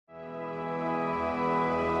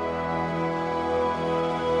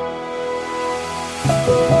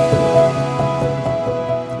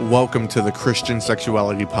Welcome to the Christian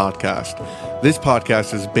Sexuality Podcast. This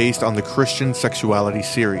podcast is based on the Christian Sexuality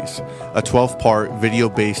series, a 12-part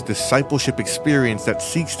video-based discipleship experience that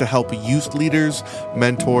seeks to help youth leaders,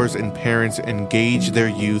 mentors, and parents engage their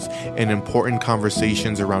youth in important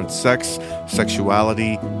conversations around sex,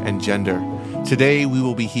 sexuality, and gender. Today, we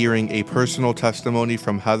will be hearing a personal testimony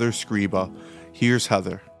from Heather Skriba. Here's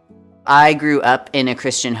Heather. I grew up in a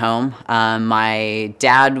Christian home. My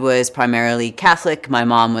dad was primarily Catholic. My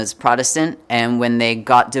mom was Protestant. And when they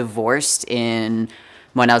got divorced when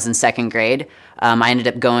I was in second grade, I ended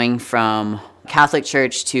up going from Catholic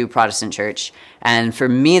church to Protestant church. And for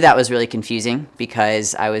me, that was really confusing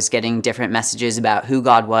because I was getting different messages about who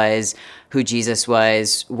God was, who Jesus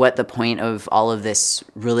was, what the point of all of this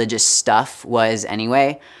religious stuff was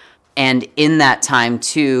anyway. And in that time,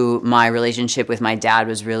 too, my relationship with my dad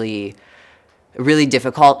was really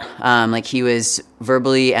difficult. He was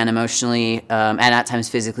verbally and emotionally and at times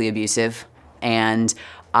physically abusive. And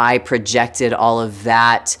I projected all of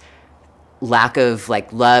that lack of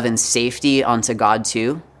love and safety onto God,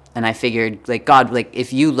 too. And I figured, God,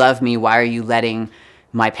 if you love me, why are you letting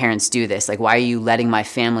my parents do this? Why are you letting my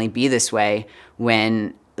family be this way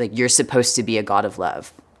when you're supposed to be a God of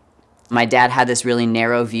love? My dad had this really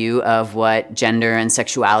narrow view of what gender and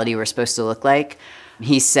sexuality were supposed to look like.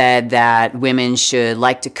 He said that women should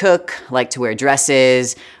like to cook, like to wear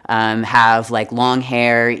dresses, have long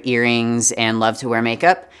hair, earrings, and love to wear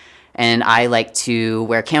makeup. And I like to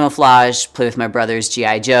wear camouflage, play with my brother's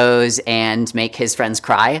G.I. Joes, and make his friends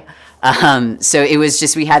cry. So it was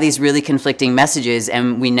just, we had these really conflicting messages,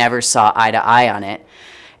 and we never saw eye to eye on it.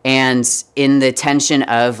 And in the tension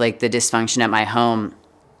of the dysfunction at my home,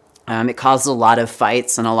 it caused a lot of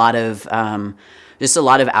fights and a lot of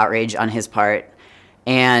outrage on his part.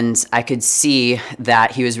 And I could see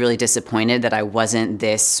that he was really disappointed that I wasn't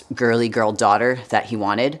this girly girl daughter that he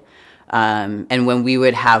wanted. And when we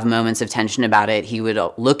would have moments of tension about it, he would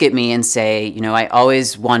look at me and say, I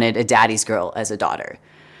always wanted a daddy's girl as a daughter.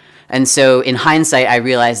 And so in hindsight, I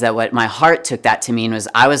realized that what my heart took that to mean was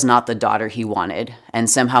I was not the daughter he wanted. And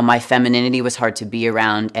somehow my femininity was hard to be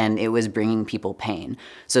around and it was bringing people pain.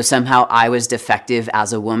 So somehow I was defective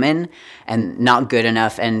as a woman and not good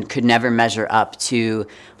enough and could never measure up to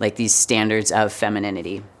these standards of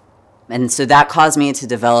femininity. And so that caused me to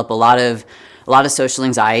develop a lot of social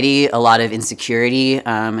anxiety, a lot of insecurity,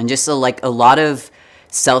 and just a lot of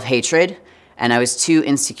self-hatred. And I was too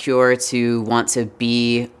insecure to want to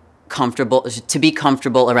be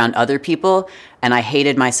comfortable around other people, and I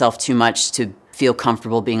hated myself too much to feel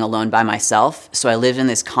comfortable being alone by myself. So I lived in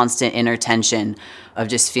this constant inner tension of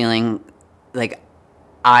just feeling like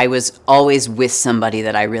I was always with somebody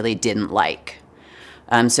that I really didn't like.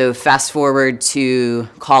 So fast forward to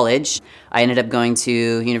college, I ended up going to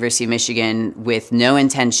University of Michigan with no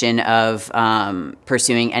intention of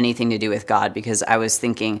pursuing anything to do with God because I was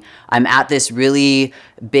thinking, I'm at this really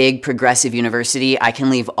big progressive university. I can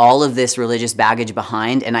leave all of this religious baggage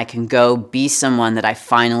behind and I can go be someone that I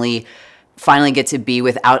finally get to be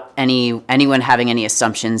without anyone having any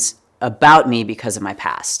assumptions about me because of my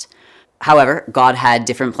past. However, God had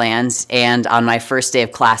different plans, and on my first day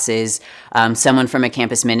of classes, someone from a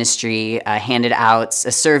campus ministry handed out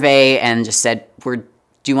a survey and just said, do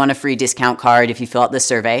you want a free discount card if you fill out this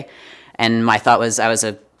survey? And my thought was I was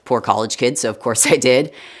a poor college kid, so of course I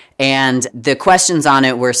did. And the questions on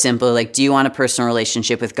it were simply do you want a personal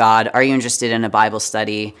relationship with God? Are you interested in a Bible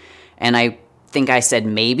study? And I think I said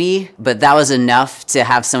maybe, but that was enough to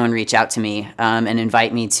have someone reach out to me and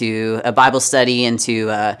invite me to a Bible study and to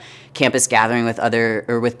a campus gathering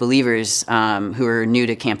with believers who are new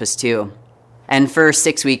to campus too. And for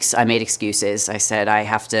 6 weeks, I made excuses. I said I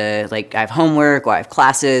have to, I have homework or I have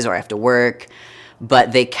classes or I have to work.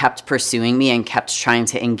 But they kept pursuing me and kept trying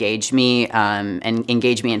to engage me and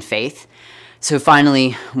engage me in faith. So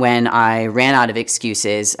finally, when I ran out of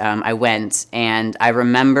excuses, I went, and I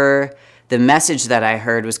remember the message that I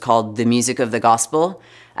heard was called The Music of the Gospel.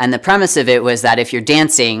 And the premise of it was that if you're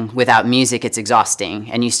dancing without music, it's exhausting.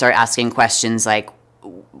 And you start asking questions like,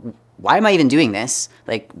 why am I even doing this?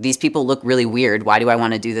 These people look really weird. Why do I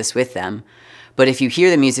want to do this with them? But if you hear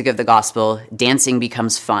the music of the gospel, dancing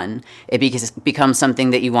becomes fun. It becomes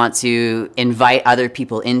something that you want to invite other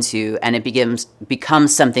people into, and it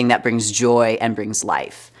becomes something that brings joy and brings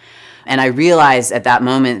life. And I realized at that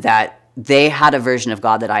moment that they had a version of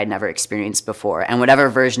God that I had never experienced before. And whatever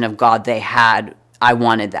version of God they had, I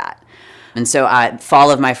wanted that. And so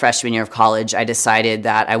fall of my freshman year of college, I decided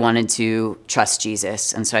that I wanted to trust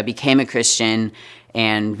Jesus. And so I became a Christian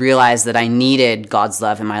and realized that I needed God's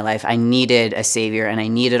love in my life. I needed a Savior, and I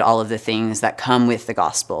needed all of the things that come with the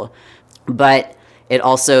gospel. But It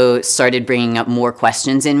also started bringing up more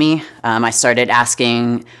questions in me. I started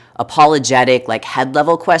asking apologetic, like head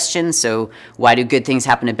level questions. So why do good things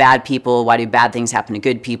happen to bad people? Why do bad things happen to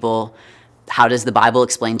good people? How does the Bible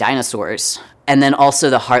explain dinosaurs? And then also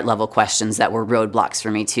the heart level questions that were roadblocks for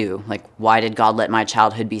me too. Like, why did God let my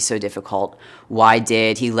childhood be so difficult? Why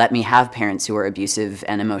did he let me have parents who were abusive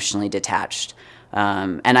and emotionally detached?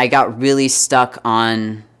 And I got really stuck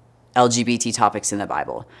on LGBT topics in the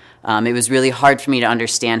Bible. It was really hard for me to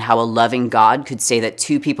understand how a loving God could say that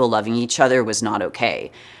two people loving each other was not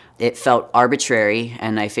okay. It felt arbitrary,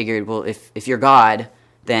 and I figured, well, if you're God,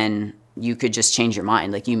 then you could just change your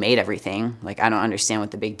mind. Like, you made everything. Like, I don't understand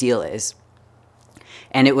what the big deal is.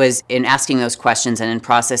 And it was in asking those questions and in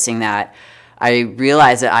processing that, I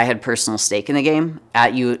realized that I had personal stake in the game.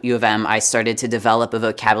 At U of M, I started to develop a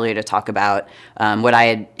vocabulary to talk about what I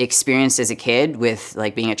had experienced as a kid with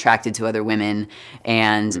like being attracted to other women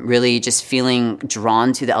and really just feeling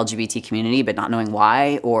drawn to the LGBT community, but not knowing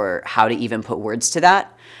why or how to even put words to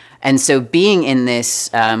that. And so being in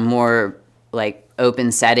this more like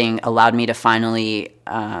open setting allowed me to finally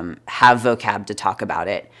have vocab to talk about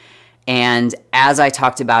it. And as I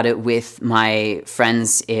talked about it with my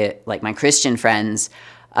friends, like my Christian friends,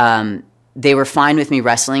 they were fine with me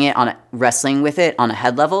wrestling with it on a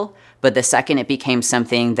head level. But the second it became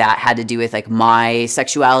something that had to do with like my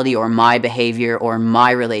sexuality or my behavior or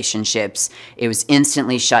my relationships, it was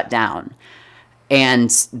instantly shut down. And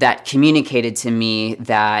that communicated to me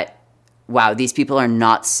that, wow, these people are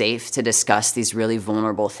not safe to discuss these really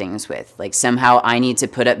vulnerable things with. Like, somehow I need to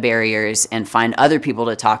put up barriers and find other people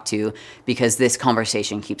to talk to because this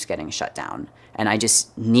conversation keeps getting shut down. And I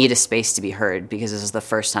just need a space to be heard because this is the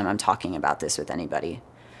first time I'm talking about this with anybody.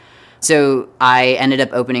 So I ended up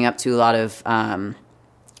opening up to a lot of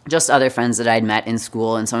just other friends that I'd met in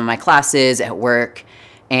school and some of my classes at work,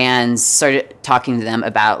 and started talking to them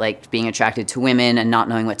about like being attracted to women and not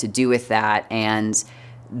knowing what to do with that. And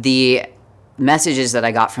the messages that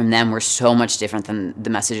I got from them were so much different than the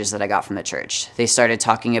messages that I got from the church. They started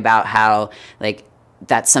talking about how like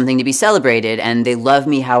that's something to be celebrated and they love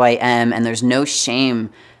me how I am and there's no shame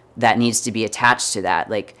that needs to be attached to that.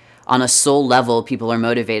 Like, on a soul level, people are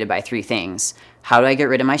motivated by three things. How do I get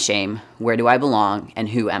rid of my shame? Where do I belong? And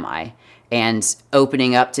who am I? And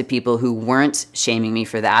opening up to people who weren't shaming me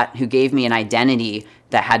for that, who gave me an identity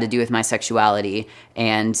that had to do with my sexuality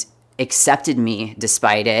and accepted me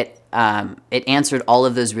despite it. It answered all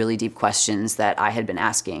of those really deep questions that I had been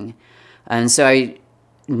asking. And so I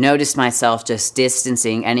noticed myself just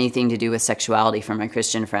distancing anything to do with sexuality from my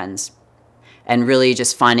Christian friends and really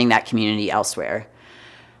just finding that community elsewhere.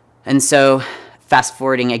 And so fast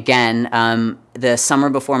forwarding again, the summer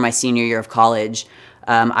before my senior year of college,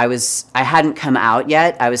 I hadn't come out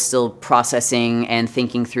yet. I was still processing and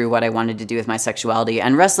thinking through what I wanted to do with my sexuality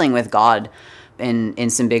and wrestling with God in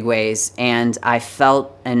some big ways. And I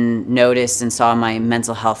felt and noticed and saw my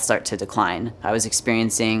mental health start to decline. I was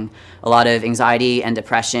experiencing a lot of anxiety and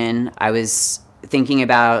depression. I was thinking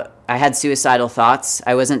about, I had suicidal thoughts.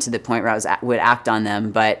 I wasn't to the point where I would act on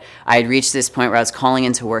them, but I had reached this point where I was calling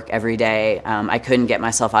into work every day. I couldn't get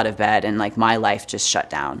myself out of bed and like my life just shut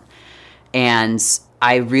down. And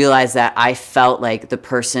I realized that I felt like the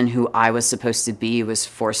person who I was supposed to be was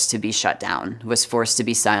forced to be shut down, was forced to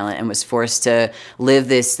be silent, and was forced to live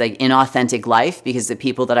this like inauthentic life because the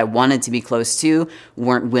people that I wanted to be close to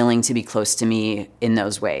weren't willing to be close to me in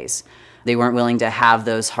those ways. They weren't willing to have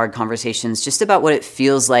those hard conversations just about what it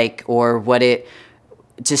feels like or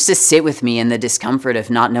just to sit with me in the discomfort of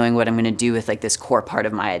not knowing what I'm going to do with like this core part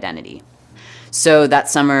of my identity. So that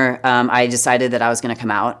summer, I decided that I was going to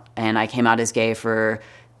come out, and I came out as gay for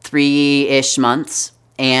 3-ish months,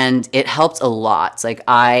 and it helped a lot. Like,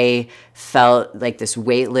 I felt like this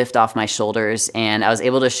weight lift off my shoulders, and I was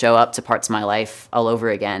able to show up to parts of my life all over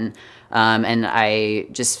again, and I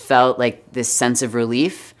just felt like this sense of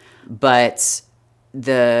relief. But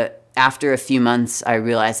after a few months, I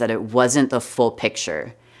realized that it wasn't the full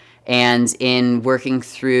picture, and in working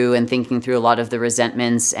through and thinking through a lot of the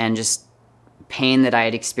resentments and just pain that I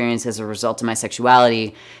had experienced as a result of my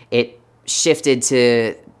sexuality, it shifted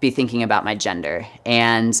to be thinking about my gender.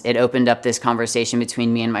 And it opened up this conversation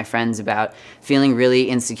between me and my friends about feeling really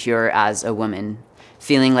insecure as a woman,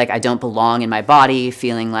 feeling like I don't belong in my body,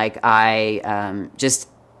 feeling like I just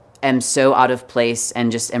am so out of place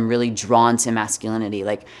and just am really drawn to masculinity.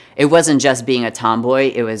 Like, it wasn't just being a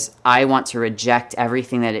tomboy. It was, I want to reject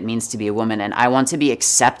everything that it means to be a woman, and I want to be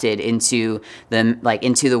accepted into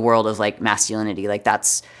the world of like masculinity. Like,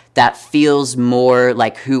 that feels more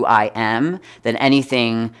like who I am than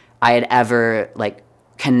anything I had ever like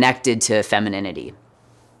connected to femininity.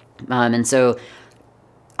 And so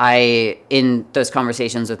in those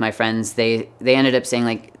conversations with my friends, they ended up saying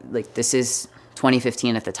like this is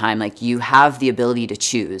 2015 at the time, like you have the ability to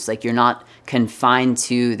choose, like you're not confined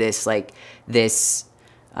to this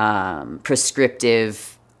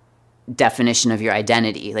prescriptive definition of your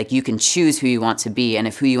identity. Like you can choose who you want to be, and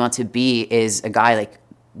if who you want to be is a guy, like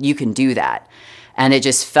you can do that. And it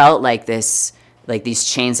just felt like this, like these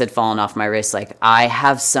chains had fallen off my wrist. Like I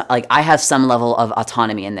have some level of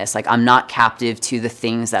autonomy in this. Like I'm not captive to the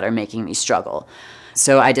things that are making me struggle.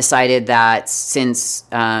 So I decided that since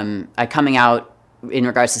coming out in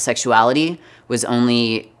regards to sexuality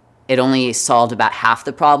only solved about half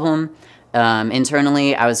the problem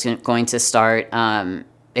internally, I was going to start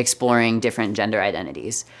exploring different gender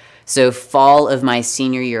identities. So fall of my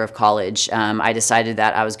senior year of college, I decided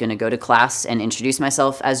that I was going to go to class and introduce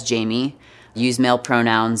myself as Jamie, use male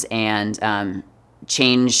pronouns, and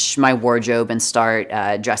change my wardrobe and start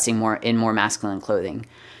dressing more masculine clothing.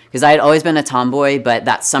 Because I had always been a tomboy, but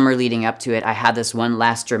that summer leading up to it, I had this one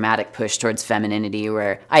last dramatic push towards femininity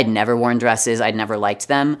where I had never worn dresses, I'd never liked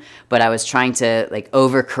them, but I was trying to like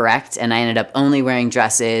overcorrect, and I ended up only wearing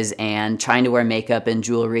dresses and trying to wear makeup and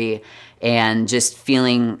jewelry, and just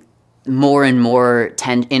feeling more and more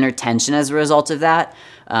inner tension as a result of that.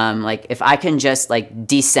 Like if I can just like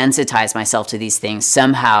desensitize myself to these things,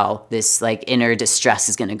 somehow this like inner distress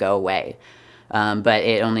is going to go away. But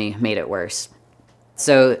it only made it worse.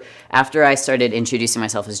 So after I started introducing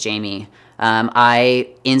myself as Jamie, I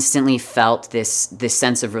instantly felt this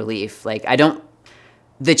sense of relief. Like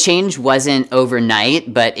the change wasn't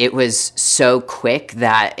overnight, but it was so quick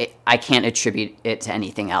that I can't attribute it to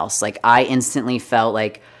anything else. Like I instantly felt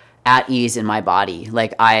like at ease in my body.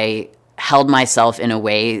 Like I held myself in a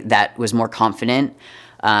way that was more confident.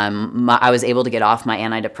 I was able to get off my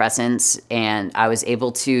antidepressants, and I was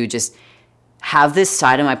able to just have this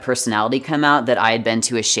side of my personality come out that I had been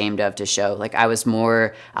too ashamed of to show. Like I was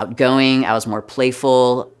more outgoing, I was more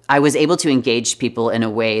playful. I was able to engage people in a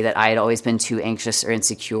way that I had always been too anxious or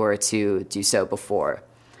insecure to do so before.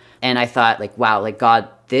 And I thought like, wow, like God,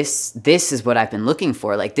 this is what I've been looking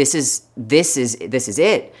for. Like this is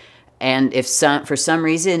it. And for some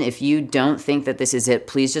reason, if you don't think that this is it,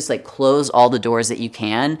 please just like close all the doors that you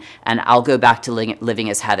can, and I'll go back to living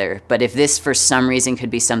as Heather. But if this for some reason could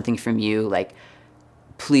be something from you, like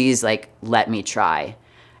please like let me try.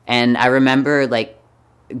 And I remember like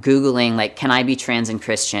Googling like, can I be trans and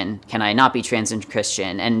Christian? Can I not be trans and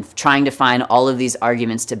Christian? And trying to find all of these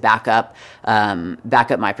arguments to back up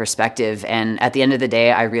my perspective. And at the end of the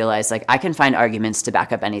day, I realized like I can find arguments to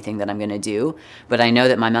back up anything that I'm going to do, but I know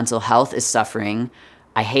that my mental health is suffering.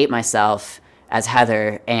 I hate myself as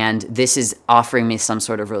Heather, and this is offering me some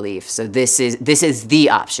sort of relief. So this is the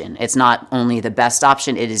option. It's not only the best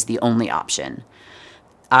option, it is the only option.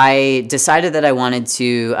 I decided that I wanted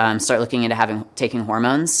to start looking into taking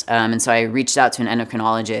hormones. And so I reached out to an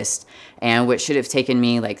endocrinologist, and what should have taken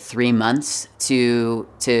me like 3 months to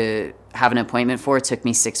have an appointment for took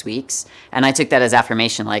me 6 weeks. And I took that as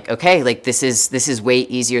affirmation, like, okay, like this is way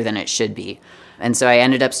easier than it should be. And so I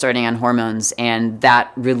ended up starting on hormones, and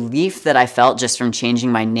that relief that I felt just from changing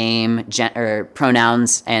my name, or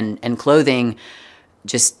pronouns and clothing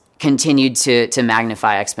just continued to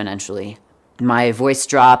magnify exponentially. My voice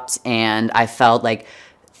dropped, and I felt like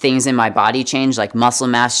things in my body changed, like muscle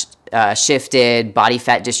mass shifted, body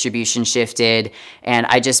fat distribution shifted, and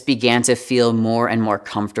I just began to feel more and more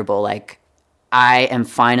comfortable. Like I am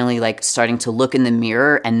finally like starting to look in the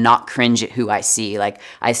mirror and not cringe at who I see. Like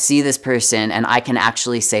I see this person, and I can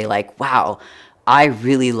actually say like, wow, I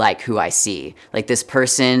really like who I see. Like this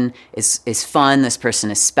person is fun, this person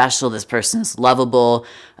is special, this person is lovable,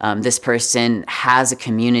 this person has a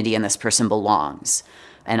community, and this person belongs.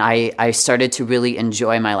 And I started to really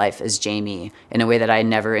enjoy my life as Jamie in a way that I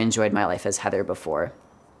never enjoyed my life as Heather before.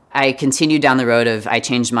 I continued down the road of I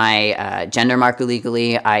changed my gender marker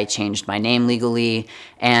legally, I changed my name legally,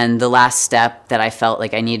 and the last step that I felt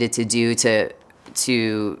like I needed to do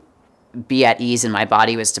to be at ease in my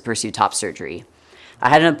body was to pursue top surgery. I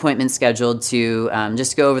had an appointment scheduled to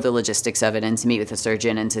just go over the logistics of it and to meet with a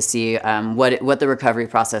surgeon and to see what the recovery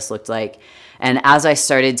process looked like. And as I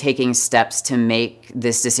started taking steps to make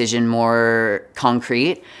this decision more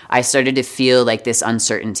concrete, I started to feel like this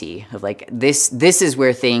uncertainty of like, this is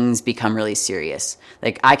where things become really serious.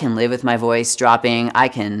 Like I can live with my voice dropping. I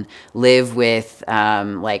can live with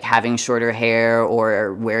like having shorter hair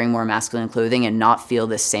or wearing more masculine clothing and not feel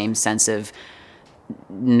the same sense of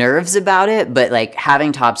nerves about it, but like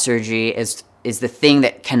having top surgery is the thing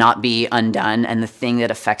that cannot be undone, and the thing that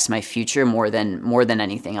affects my future more than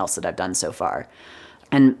anything else that I've done so far.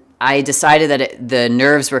 And I decided that the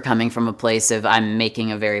nerves were coming from a place of I'm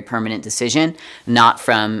making a very permanent decision, not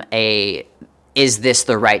from is this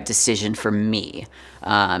the right decision for me?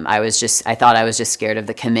 I thought I was just scared of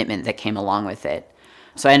the commitment that came along with it.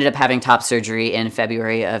 So I ended up having top surgery in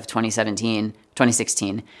February of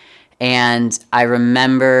 2016. And I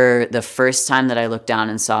remember the first time that I looked down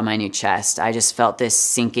and saw my new chest, I just felt this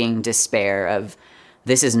sinking despair of,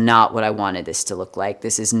 this is not what I wanted this to look like.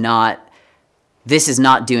 This is not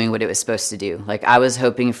doing what it was supposed to do. Like, I was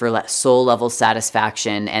hoping for soul level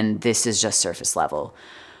satisfaction, and this is just surface level.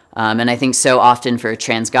 And I think so often for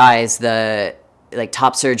trans guys,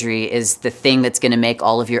 top surgery is the thing that's going to make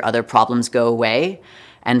all of your other problems go away.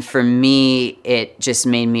 And for me, it just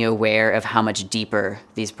made me aware of how much deeper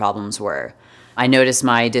these problems were. I noticed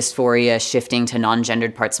my dysphoria shifting to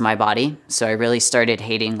non-gendered parts of my body. So I really started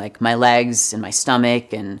hating my legs and my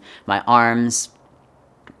stomach and my arms.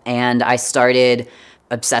 And I started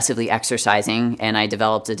obsessively exercising, and I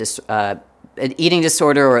developed an eating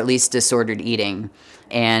disorder, or at least disordered eating.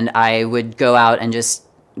 And I would go out and just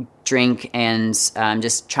drink and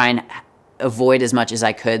just try and avoid as much as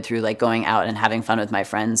I could through going out and having fun with my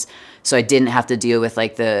friends, so I didn't have to deal with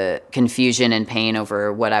the confusion and pain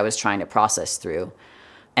over what I was trying to process through.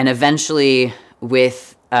 And eventually,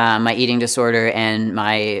 with my eating disorder and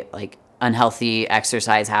my unhealthy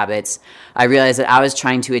exercise habits, I realized that I was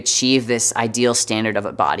trying to achieve this ideal standard of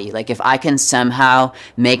a body. If I can somehow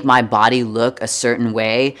make my body look a certain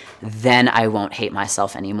way, then I won't hate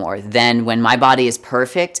myself anymore. Then when my body is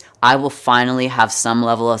perfect, I will finally have some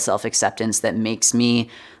level of self-acceptance that makes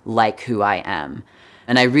me like who I am.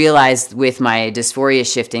 And I realized with my dysphoria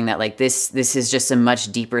shifting that this is just a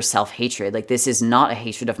much deeper self-hatred. This is not a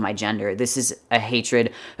hatred of my gender. This is a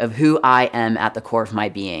hatred of who I am at the core of my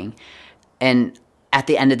being. And at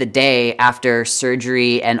the end of the day, after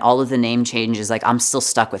surgery and all of the name changes, I'm still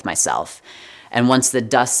stuck with myself. And once the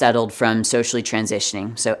dust settled from socially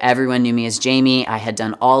transitioning, so everyone knew me as Jamie, I had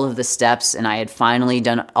done all of the steps, and I had finally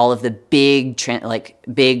done all of the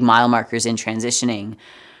big mile markers in transitioning,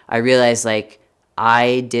 I realized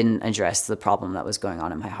I didn't address the problem that was going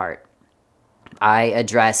on in my heart. I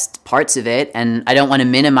addressed parts of it, and I don't want to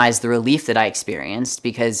minimize the relief that I experienced,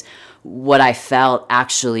 because what I felt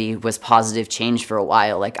actually was positive change for a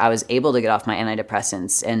while. I was able to get off my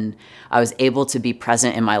antidepressants, and I was able to be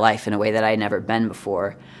present in my life in a way that I had never been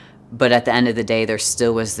before. But at the end of the day, there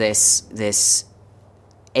still was this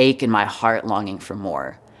ache in my heart longing for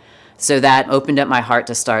more. So that opened up my heart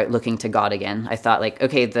to start looking to God again. I thought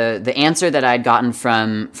okay, the answer that I'd gotten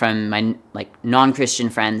from my non-Christian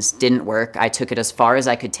friends didn't work. I took it as far as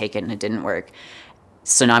I could take it, and it didn't work.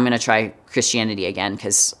 So now I'm going to try Christianity again,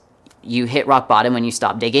 because you hit rock bottom when you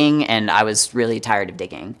stop digging, and I was really tired of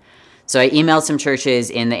digging. So I emailed some churches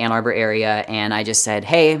in the Ann Arbor area, and I just said,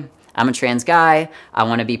 hey, I'm a trans guy. I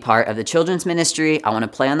want to be part of the children's ministry. I want to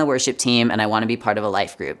play on the worship team, and I want to be part of a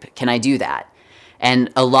life group. Can I do that?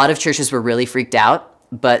 And a lot of churches were really freaked out,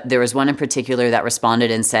 but there was one in particular that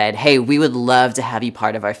responded and said, hey, we would love to have you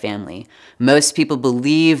part of our family. Most people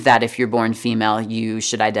believe that if you're born female, you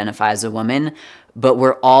should identify as a woman, but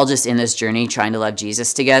we're all just in this journey trying to love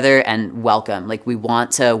Jesus together, and welcome. We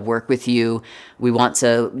want to work with you. We want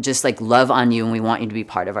to just love on you, and we want you to be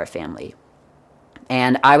part of our family.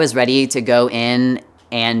 And I was ready to go in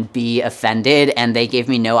and be offended, and they gave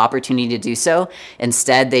me no opportunity to do so.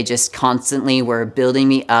 Instead, they just constantly were building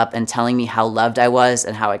me up and telling me how loved I was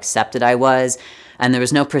and how accepted I was. And there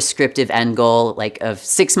was no prescriptive end goal, of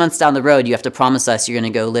 6 months down the road, you have to promise us you're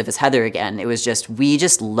going to go live as Heather again. It was just, we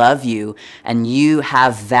just love you, and you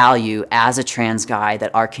have value as a trans guy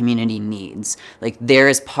that our community needs. There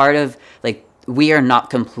is part of, we are not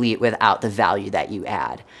complete without the value that you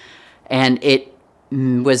add. And it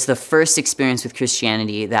was the first experience with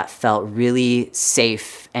Christianity that felt really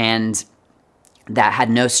safe and that had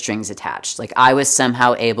no strings attached. I was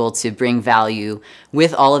somehow able to bring value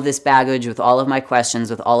with all of this baggage, with all of my questions,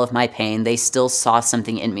 with all of my pain. They still saw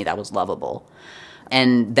something in me that was lovable.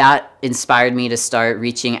 And that inspired me to start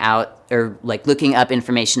reaching out, or looking up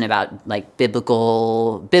information about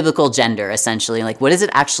biblical gender, essentially. What does it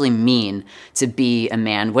actually mean to be a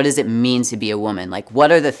man? What does it mean to be a woman?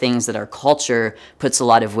 What are the things that our culture puts a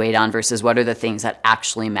lot of weight on versus what are the things that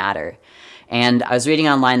actually matter? And I was reading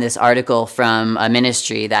online this article from a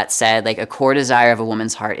ministry that said a core desire of a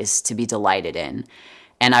woman's heart is to be delighted in.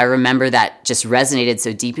 And I remember that just resonated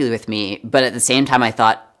so deeply with me. But at the same time, I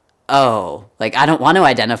thought, oh, I don't want to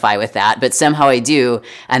identify with that, but somehow I do.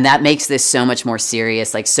 And that makes this so much more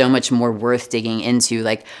serious, so much more worth digging into.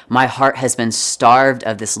 My heart has been starved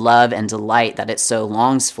of this love and delight that it so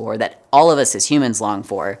longs for, that all of us as humans long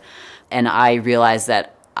for. And I realized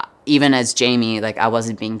that even as Jamie, like I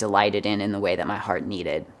wasn't being delighted in the way that my heart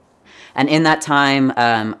needed. And in that time,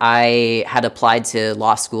 I had applied to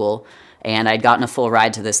law school, and I'd gotten a full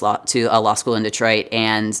ride to a law school in Detroit.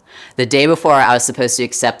 And the day before I was supposed to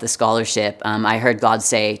accept the scholarship, I heard God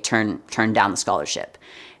say, turn down the scholarship.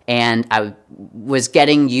 And I was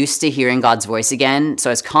getting used to hearing God's voice again, so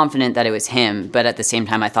I was confident that it was him, but at the same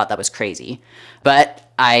time, I thought that was crazy.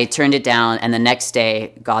 But I turned it down, and the next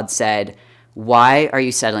day, God said, "Why are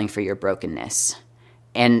you settling for your brokenness?"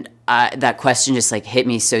 And that question just like hit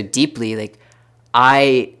me so deeply. Like,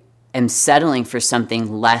 I am settling for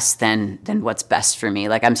something less than what's best for me.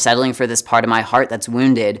 Like, I'm settling for this part of my heart that's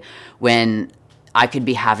wounded when I could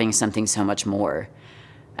be having something so much more.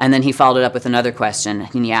 And then he followed it up with another question,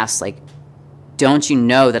 and he asked, like, don't you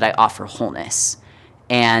know that I offer wholeness?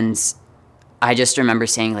 And I just remember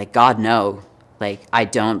saying, like, God, no. Like, I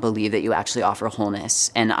don't believe that you actually offer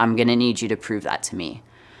wholeness, and I'm going to need you to prove that to me.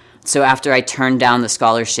 So after I turned down the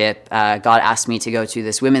scholarship, God asked me to go to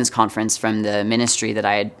this women's conference from the ministry that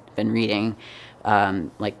I had been reading,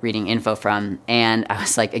 reading info from. And I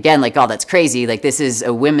was like, again, like, God, that's crazy. Like, this is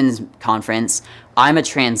a women's conference. I'm a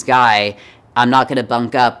trans guy. I'm not going to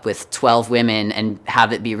bunk up with 12 women and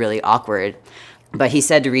have it be really awkward. But he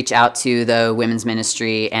said to reach out to the women's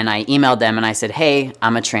ministry, and I emailed them and I said, hey,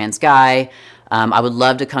 I'm a trans guy. I would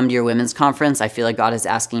love to come to your women's conference. I feel like God is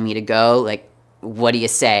asking me to go. Like, what do you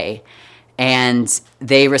say? And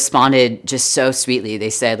they responded just so sweetly. They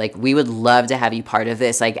said, like, we would love to have you part of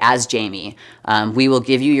this, like, as Jamie. We will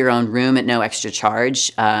give you your own room at no extra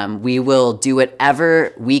charge. We will do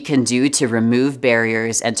whatever we can do to remove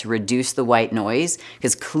barriers and to reduce the white noise,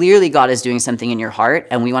 because clearly God is doing something in your heart,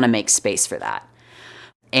 and we want to make space for that.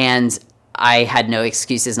 And I had no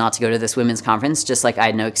excuses not to go to this women's conference, just like I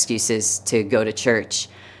had no excuses to go to church.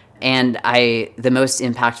 And the most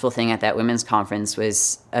impactful thing at that women's conference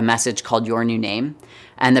was a message called Your New Name.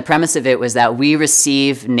 And the premise of it was that we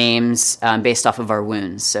receive names based off of our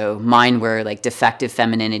wounds. So mine were like defective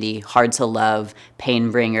femininity, hard to love,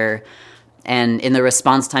 pain bringer. And in the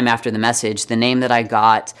response time after the message, the name that I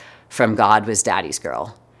got from God was Daddy's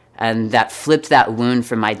Girl. And that flipped that wound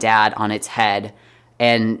from my dad on its head.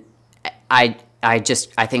 And I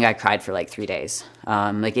think I cried for like 3 days.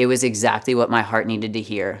 Like, it was exactly what my heart needed to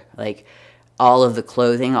hear. Like, all of the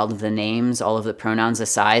clothing, all of the names, all of the pronouns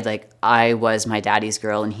aside, like, I was my daddy's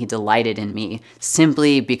girl, and he delighted in me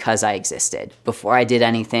simply because I existed. Before I did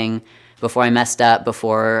anything, before I messed up,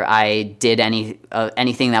 before I did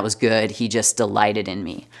anything that was good, he just delighted in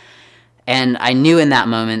me. And I knew in that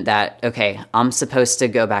moment that, okay, I'm supposed to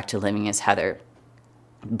go back to living as Heather,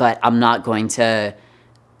 but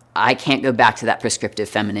I can't go back to that prescriptive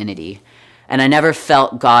femininity. And I never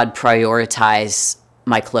felt God prioritize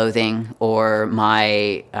my clothing or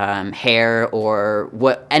my hair or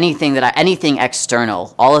anything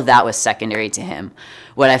external. All of that was secondary to him.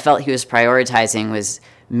 What I felt he was prioritizing was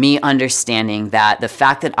me understanding that the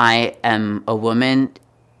fact that I am a woman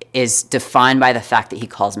is defined by the fact that he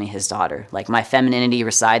calls me his daughter. Like, my femininity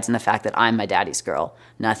resides in the fact that I'm my daddy's girl,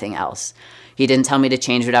 nothing else. He didn't tell me to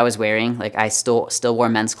change what I was wearing. Like, I still wore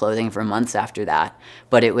men's clothing for months after that.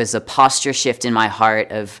 But it was a posture shift in my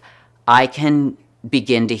heart of, I can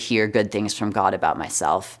begin to hear good things from God about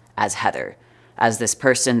myself as Heather, as this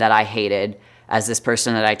person that I hated, as this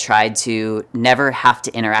person that I tried to never have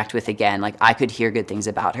to interact with again. Like, I could hear good things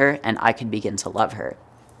about her, and I could begin to love her.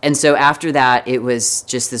 And so after that, it was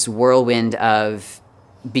just this whirlwind of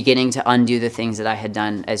beginning to undo the things that I had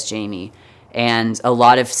done as Jamie, and a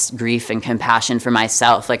lot of grief and compassion for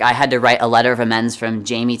myself. Like, I had to write a letter of amends from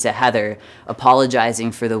Jamie to Heather,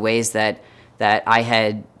 apologizing for the ways that I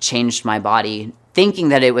had changed my body, thinking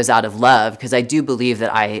that it was out of love, because I do believe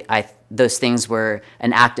that those things were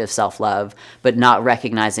an act of self-love, but not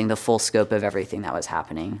recognizing the full scope of everything that was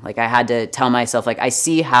happening. Like, I had to tell myself, like, I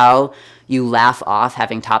see how you laugh off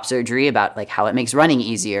having top surgery about, like, how it makes running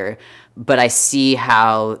easier, but I see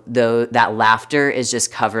how that laughter is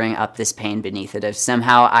just covering up this pain beneath it. If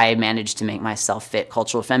somehow I managed to make myself fit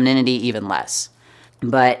cultural femininity even less.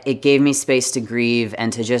 But it gave me space to grieve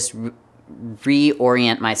and to just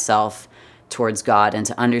reorient myself towards God, and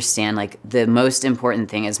to understand, like, the most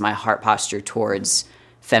important thing is my heart posture towards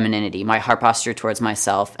femininity, my heart posture towards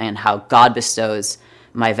myself, and how God bestows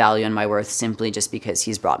my value and my worth simply just because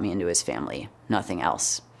he's brought me into his family, nothing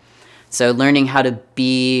else. So learning how to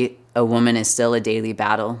be a woman is still a daily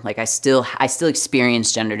battle. Like I still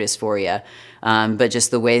experience gender dysphoria, but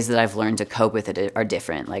just the ways that I've learned to cope with it are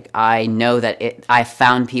different. Like I know that I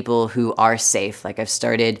found people who are safe. Like I've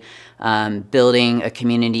started building a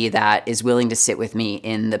community that is willing to sit with me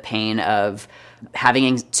in the pain of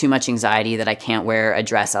having too much anxiety that I can't wear a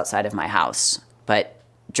dress outside of my house. But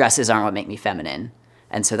dresses aren't what make me feminine.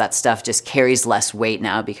 And so that stuff just carries less weight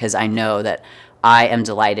now because I know that I am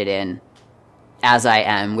delighted in as I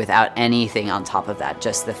am without anything on top of that,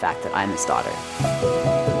 just the fact that I'm his daughter.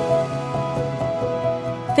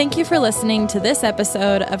 Thank you for listening to this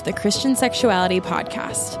episode of the Christian Sexuality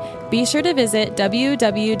Podcast. Be sure to visit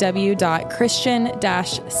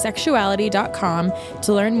www.christian-sexuality.com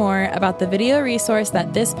to learn more about the video resource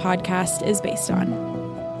that this podcast is based on.